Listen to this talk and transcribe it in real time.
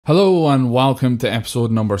Hello and welcome to episode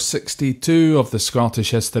number 62 of the Scottish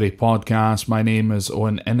History Podcast. My name is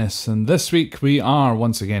Owen Innes and this week we are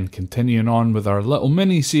once again continuing on with our little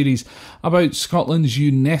mini-series about Scotland's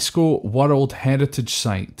UNESCO World Heritage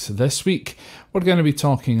Site. This week we're going to be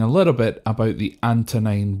talking a little bit about the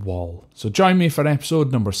Antonine Wall. So join me for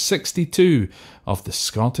episode number 62 of the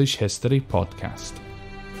Scottish History Podcast.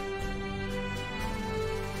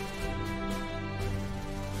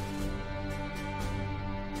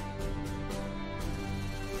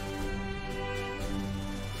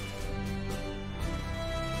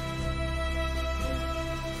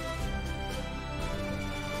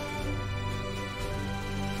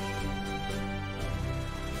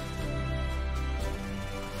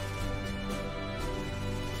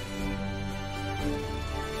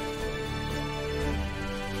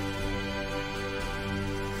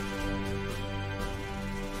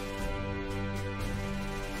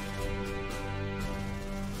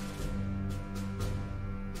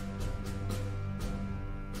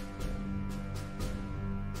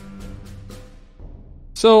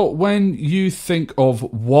 So when you think of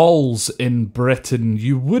walls in Britain,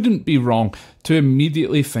 you wouldn't be wrong to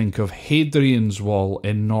immediately think of Hadrian's Wall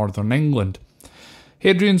in northern England.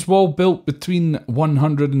 Hadrian's Wall, built between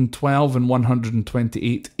 112 and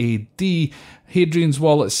 128 AD, Hadrian's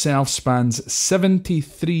Wall itself spans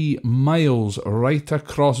 73 miles right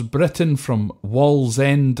across Britain from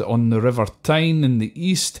Wallsend on the River Tyne in the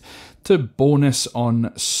east to Bowness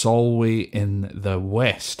on Solway in the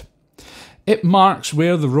west. It marks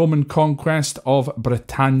where the Roman conquest of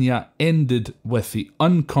Britannia ended, with the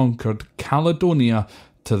unconquered Caledonia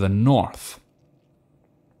to the north.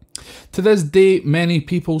 To this day, many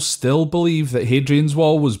people still believe that Hadrian's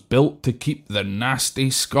Wall was built to keep the nasty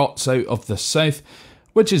Scots out of the south,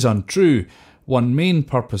 which is untrue. One main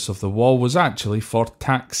purpose of the wall was actually for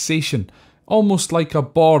taxation, almost like a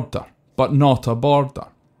border, but not a border.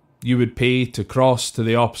 You would pay to cross to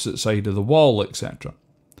the opposite side of the wall, etc.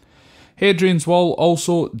 Hadrian's Wall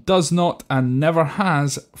also does not and never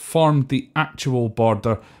has formed the actual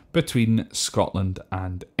border between Scotland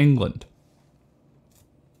and England.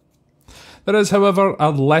 There is, however,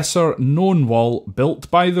 a lesser known wall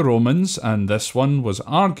built by the Romans, and this one was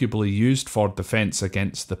arguably used for defence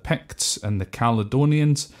against the Picts and the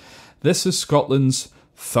Caledonians. This is Scotland's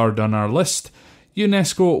third on our list,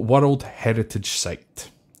 UNESCO World Heritage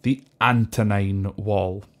Site, the Antonine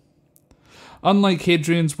Wall. Unlike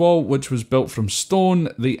Hadrian's Wall, which was built from stone,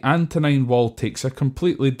 the Antonine Wall takes a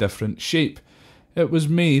completely different shape. It was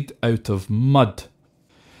made out of mud.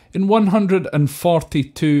 In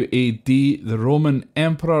 142 AD, the Roman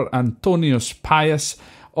Emperor Antonius Pius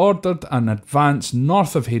ordered an advance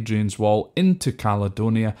north of Hadrian's Wall into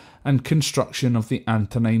Caledonia, and construction of the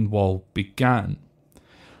Antonine Wall began.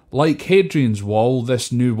 Like Hadrian's Wall,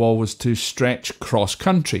 this new wall was to stretch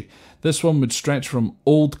cross-country. This one would stretch from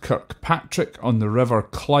Old Kirkpatrick on the River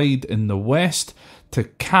Clyde in the west to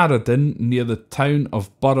Caradon near the town of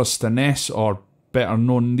Boroughstoness, or better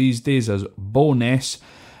known these days as Bowness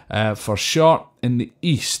for short, in the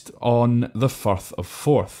east on the Firth of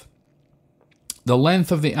Forth. The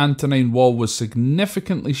length of the Antonine Wall was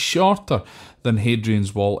significantly shorter than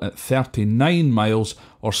Hadrian's Wall at 39 miles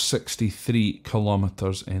or 63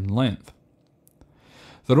 kilometres in length.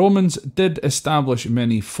 The Romans did establish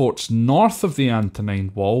many forts north of the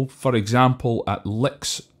Antonine Wall, for example at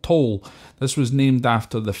Lix Toll. This was named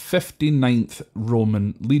after the 59th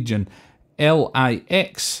Roman Legion,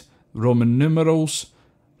 LIX, Roman numerals,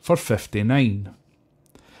 for 59.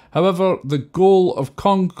 However, the goal of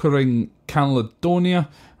conquering Caledonia,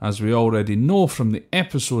 as we already know from the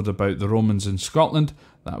episode about the Romans in Scotland,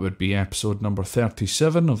 that would be episode number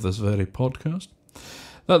 37 of this very podcast,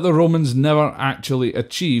 that the Romans never actually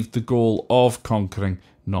achieved the goal of conquering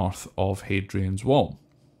north of Hadrian's Wall.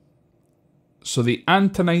 So the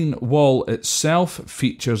Antonine Wall itself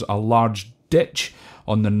features a large ditch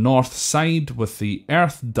on the north side with the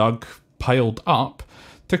earth dug piled up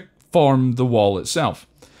to form the wall itself.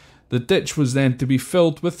 The ditch was then to be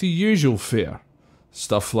filled with the usual fare,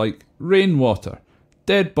 stuff like rainwater,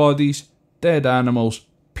 dead bodies, dead animals,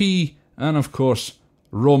 pee, and of course,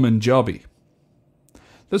 Roman jobby.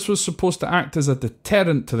 This was supposed to act as a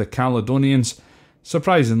deterrent to the Caledonians.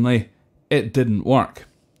 Surprisingly, it didn't work.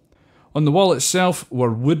 On the wall itself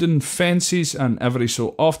were wooden fences and every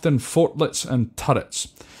so often fortlets and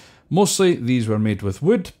turrets. Mostly these were made with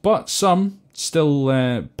wood, but some,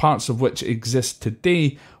 still parts of which exist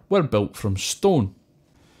today, were built from stone.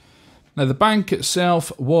 Now the bank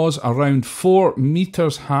itself was around 4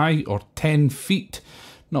 metres high or 10 feet,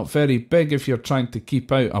 not very big if you're trying to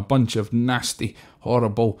keep out a bunch of nasty,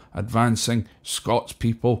 horrible, advancing Scots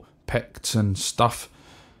people, Picts and stuff,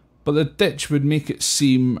 but the ditch would make it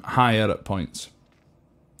seem higher at points.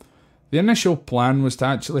 The initial plan was to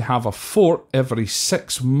actually have a fort every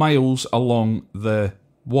 6 miles along the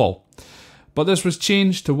wall, but this was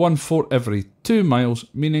changed to one fort every 2 miles,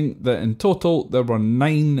 meaning that in total there were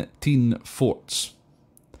 19 forts.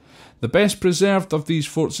 The best preserved of these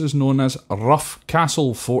forts is known as Rough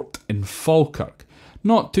Castle Fort in Falkirk,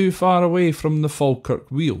 not too far away from the Falkirk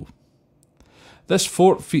Wheel. This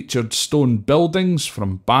fort featured stone buildings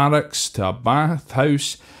from barracks to a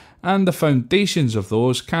bathhouse, and the foundations of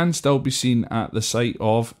those can still be seen at the site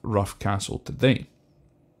of Rough Castle today.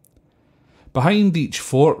 Behind each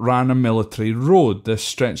fort ran a military road. This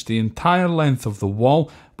stretched the entire length of the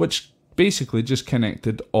wall, which basically just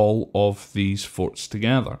connected all of these forts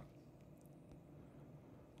together.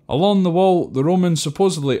 Along the wall, the Romans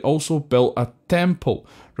supposedly also built a temple,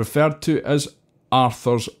 referred to as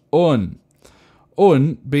Arthur's Owen.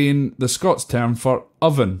 Owen being the Scots term for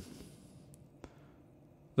oven.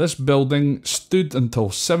 This building stood until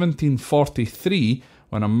 1743,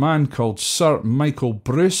 when a man called Sir Michael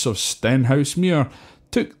Bruce of Stenhousemuir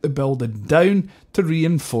took the building down to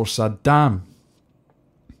reinforce a dam.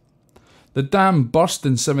 The dam burst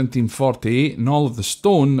in 1748 and all of the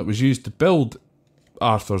stone that was used to build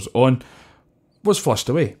Arthur's Owen was flushed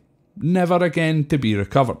away, never again to be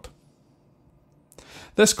recovered.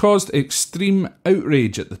 This caused extreme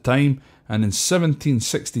outrage at the time, and in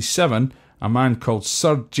 1767 a man called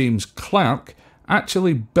Sir James Clark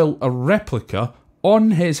actually built a replica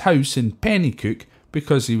on his house in Pennycook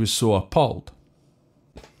because he was so appalled.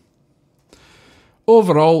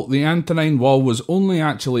 Overall, the Antonine Wall was only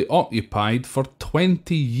actually occupied for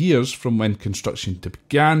 20 years from when construction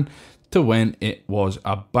began to when it was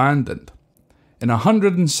abandoned. In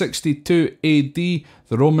 162 AD, the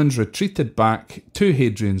Romans retreated back to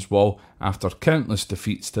Hadrian's Wall after countless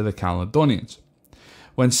defeats to the Caledonians.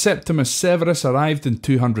 When Septimus Severus arrived in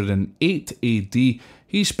 208 AD,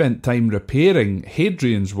 he spent time repairing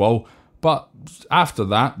Hadrian's Wall, but after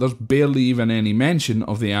that, there's barely even any mention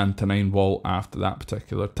of the Antonine Wall after that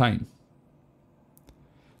particular time.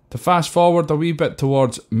 To fast forward a wee bit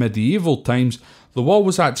towards medieval times, the wall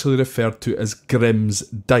was actually referred to as Grim's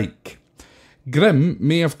Dyke. Grim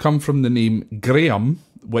may have come from the name Graham,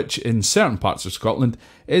 which in certain parts of Scotland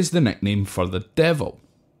is the nickname for the devil.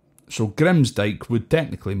 So Grim's Dyke would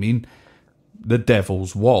technically mean the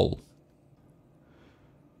Devil's Wall.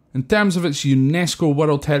 In terms of its UNESCO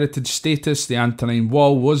World Heritage status, the Antonine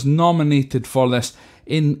Wall was nominated for this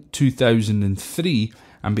in 2003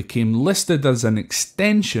 and became listed as an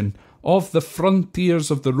extension of the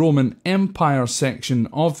Frontiers of the Roman Empire section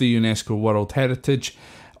of the UNESCO World Heritage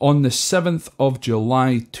on the 7th of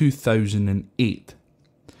July 2008.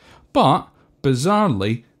 But,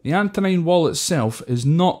 bizarrely, the Antonine Wall itself is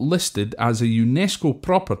not listed as a UNESCO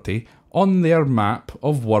property on their map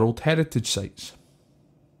of World Heritage Sites.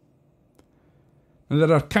 Now,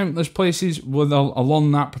 there are countless places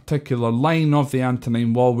along that particular line of the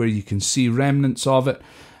Antonine Wall where you can see remnants of it.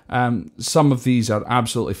 Some of these are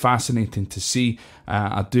absolutely fascinating to see.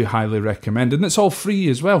 I do highly recommend, and it's all free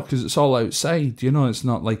as well because it's all outside. You know, it's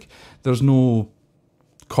not like there's no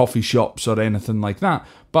coffee shops or anything like that,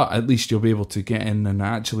 but at least you'll be able to get in and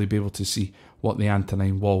actually be able to see what the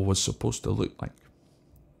Antonine Wall was supposed to look like.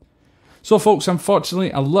 So folks,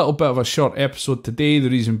 unfortunately, a little bit of a short episode today.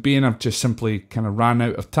 The reason being I've just simply kind of ran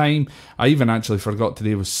out of time. I even actually forgot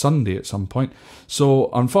today was Sunday at some point.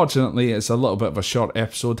 So unfortunately, it's a little bit of a short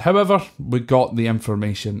episode. However, we got the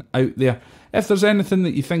information out there. If there's anything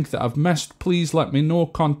that you think that I've missed, please let me know.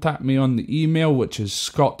 Contact me on the email, which is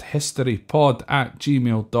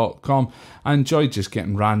scotthistorypod@gmail.com. I enjoy just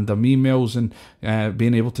getting random emails and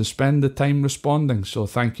being able to spend the time responding. So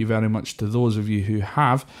thank you very much to those of you who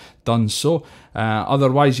have done so.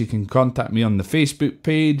 Otherwise, you can contact me on the Facebook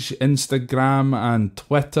page, Instagram and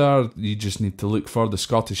Twitter. You just need to look for the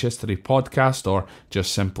Scottish History Podcast or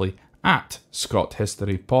just simply at Scott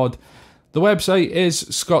History Pod. The website is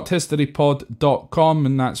scotthistorypod.com,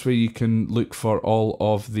 and that's where you can look for all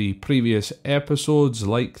of the previous episodes,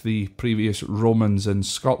 like the previous Romans in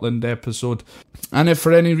Scotland episode. And if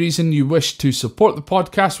for any reason you wish to support the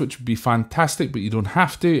podcast, which would be fantastic, but you don't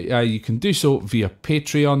have to, you can do so via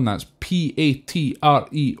Patreon. That's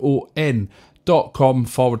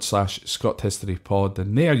patreon.com/ScottHistoryPod,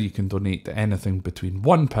 and there you can donate to anything between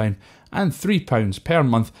 £1 and £3 per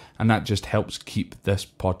month, and that just helps keep this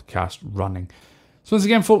podcast running. So once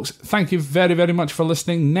again, folks, thank you very, very much for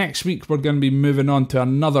listening. Next week, we're going to be moving on to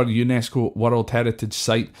another UNESCO World Heritage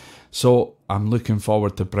Site. So I'm looking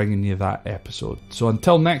forward to bringing you that episode. So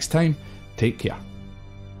until next time, take care.